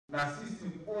na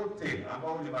sisi wote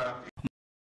ambao ni marafiki.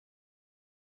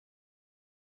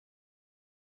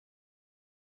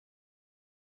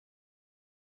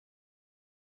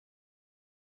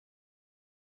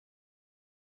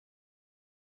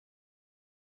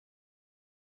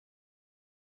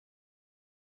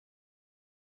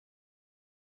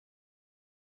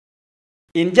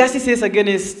 Injustices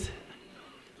against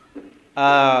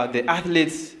the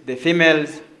athletes, the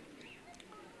females,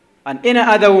 and any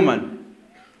other woman,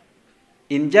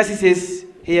 injustices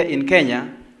here in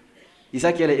Kenya is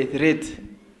actually a threat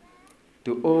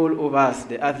to all of us,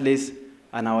 the athletes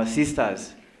and our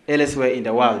sisters elsewhere in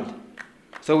the world.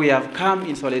 So we have come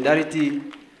in solidarity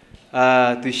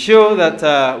to show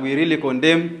that we really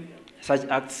condemn such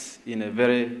acts in a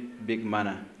very big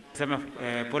manner. Sema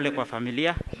pole kwa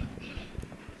familia.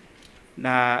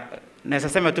 Na naweza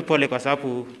sema tu pole kwa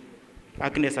sababu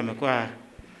Agnes amekuwa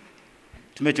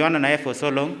tumejuana naye for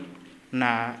so long,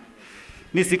 na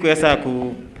mimi sikuweza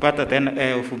kupata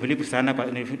tena uvumilivu sana kwa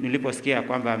niliposikia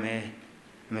kwamba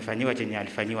amefanywa chenye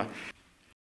alifanywa.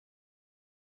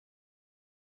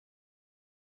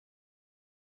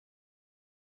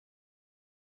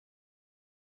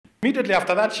 Immediately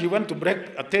after that, she went to break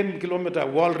a 10-kilometer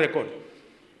world record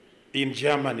in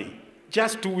Germany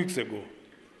just 2 weeks ago.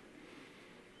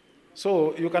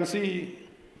 So you can see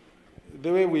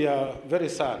the way we are very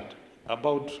sad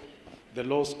about the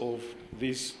loss of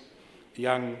this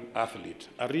young athlete,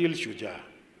 a real shuja.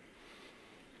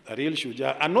 A real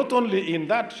shuja. And not only in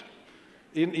that,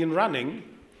 in running,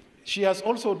 she has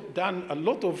also done a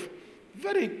lot of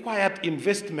very quiet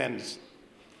investments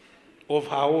of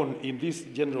her own in this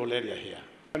general area here.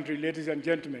 Ladies and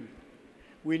gentlemen,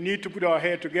 we need to put our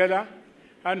head together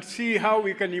and see how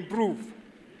we can improve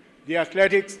the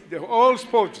athletics, all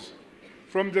sports,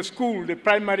 from the school, the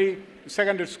primary, the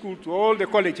secondary school, to all the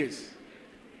colleges.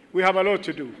 We have a lot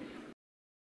to do.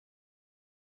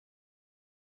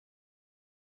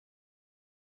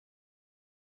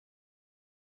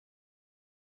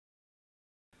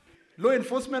 Law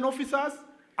enforcement officers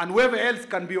and whoever else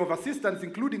can be of assistance,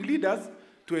 including leaders,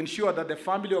 to ensure that the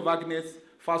family of Agnes,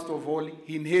 first of all,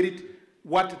 inherit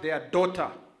what their daughter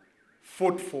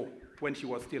fought for when she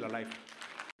was still alive.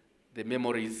 The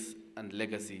memories and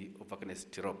legacy of Agnes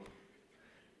Tirop.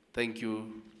 Thank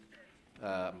you,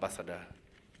 Ambassador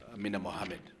Amina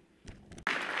Mohamed.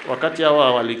 Wakati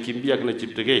hawa walikimbia kwenye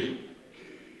Cheptegei,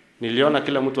 niliona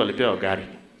kila mtu alipewa gari.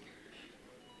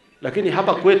 Lakini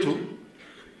hapa kwetu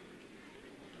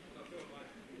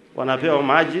wanapewa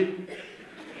maji,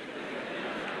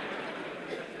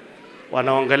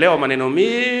 wanaongelewa maneno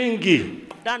mingi.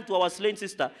 Done to our slain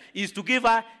sister is to give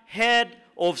her head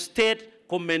of state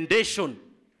commendation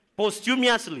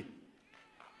posthumously.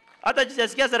 Hata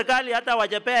jisikia serikali hata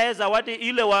wajapea zawadi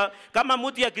ile kama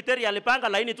mtu ya Kiteri alipanga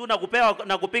laini tu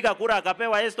na kupiga kura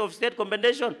akapewa head of state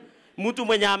commendation. Mtu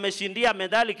mwenye ameshindia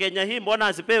medali Kenya hii mbona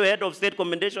asipewe head of state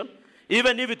commendation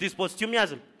even if it is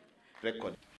posthumously?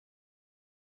 Record.